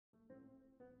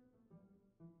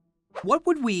What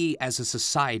would we as a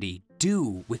society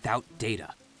do without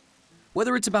data?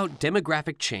 Whether it's about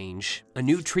demographic change, a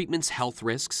new treatment's health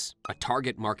risks, a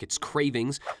target market's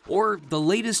cravings, or the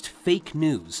latest fake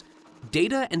news,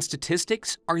 data and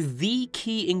statistics are the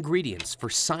key ingredients for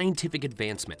scientific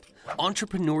advancement,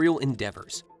 entrepreneurial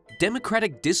endeavors,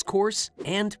 democratic discourse,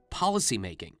 and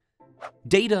policymaking.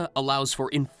 Data allows for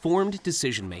informed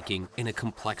decision-making in a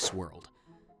complex world.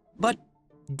 But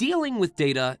dealing with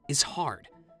data is hard.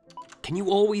 Can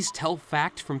you always tell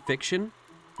fact from fiction?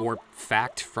 Or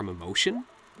fact from emotion?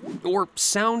 Or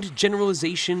sound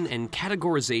generalization and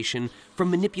categorization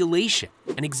from manipulation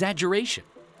and exaggeration?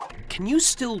 Can you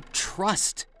still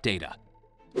trust data?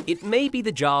 It may be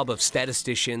the job of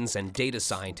statisticians and data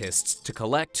scientists to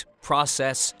collect,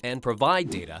 process, and provide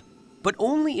data, but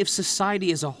only if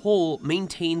society as a whole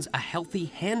maintains a healthy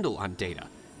handle on data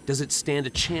does it stand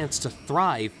a chance to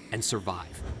thrive and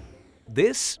survive.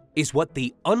 This is what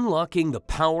the Unlocking the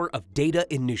Power of Data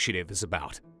initiative is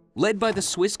about. Led by the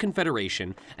Swiss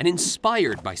Confederation and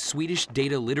inspired by Swedish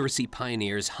data literacy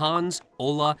pioneers Hans,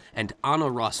 Ola, and Anna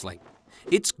Rosling,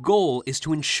 its goal is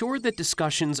to ensure that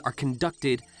discussions are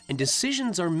conducted and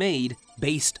decisions are made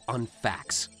based on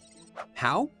facts.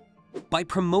 How? By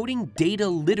promoting data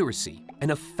literacy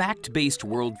and a fact-based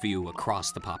worldview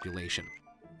across the population.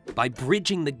 By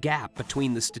bridging the gap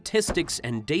between the statistics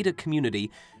and data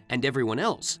community and everyone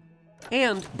else,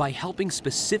 and by helping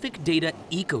specific data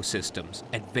ecosystems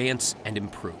advance and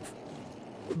improve.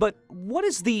 But what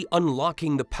does the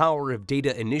Unlocking the Power of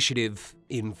Data initiative,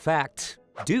 in fact,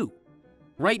 do?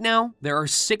 Right now, there are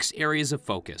 6 areas of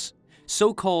focus,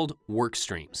 so-called work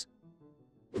streams.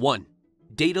 1.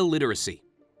 Data literacy.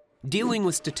 Dealing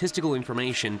with statistical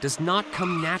information does not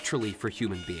come naturally for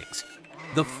human beings.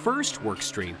 The first work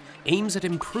stream aims at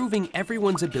improving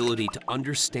everyone's ability to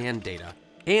understand data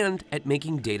and at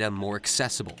making data more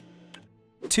accessible.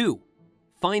 2.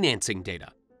 Financing data.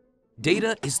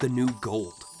 Data is the new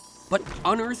gold, but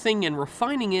unearthing and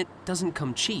refining it doesn't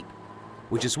come cheap,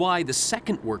 which is why the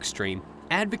second work stream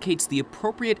advocates the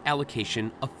appropriate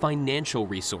allocation of financial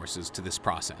resources to this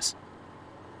process.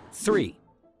 3.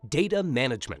 Data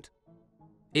management.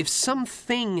 If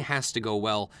something has to go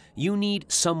well, you need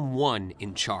someone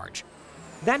in charge.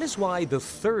 That is why the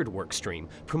third work stream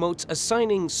promotes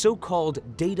assigning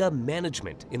so-called data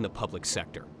management in the public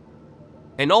sector,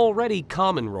 an already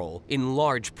common role in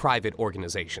large private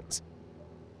organizations.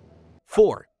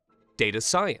 4. Data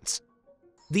science.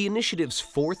 The initiative's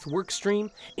fourth work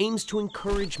stream aims to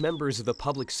encourage members of the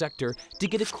public sector to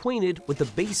get acquainted with the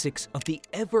basics of the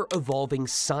ever-evolving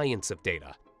science of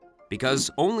data,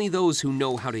 because only those who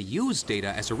know how to use data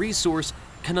as a resource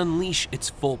can unleash its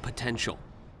full potential.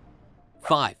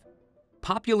 5.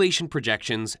 Population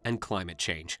projections and climate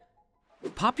change.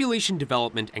 Population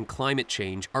development and climate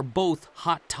change are both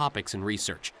hot topics in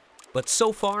research, but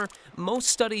so far, most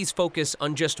studies focus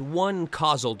on just one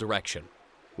causal direction,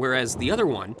 whereas the other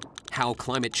one, how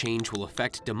climate change will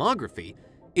affect demography,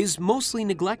 is mostly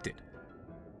neglected.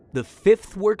 The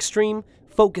fifth work stream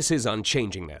focuses on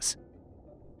changing this.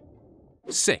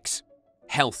 6.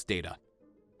 Health data.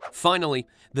 Finally,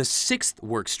 the sixth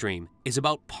work stream is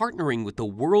about partnering with the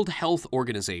World Health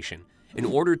Organization in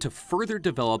order to further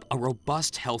develop a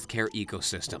robust healthcare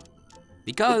ecosystem.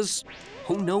 Because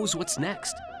who knows what's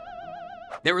next?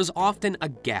 There is often a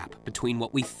gap between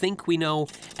what we think we know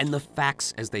and the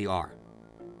facts as they are.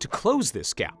 To close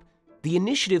this gap, the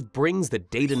initiative brings the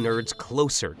data nerds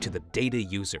closer to the data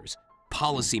users,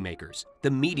 policymakers,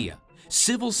 the media,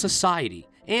 civil society,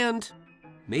 and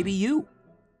maybe you,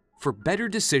 for better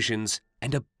decisions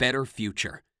and a better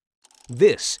future.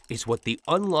 This is what the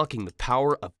Unlocking the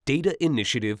Power of Data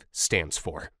initiative stands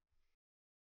for.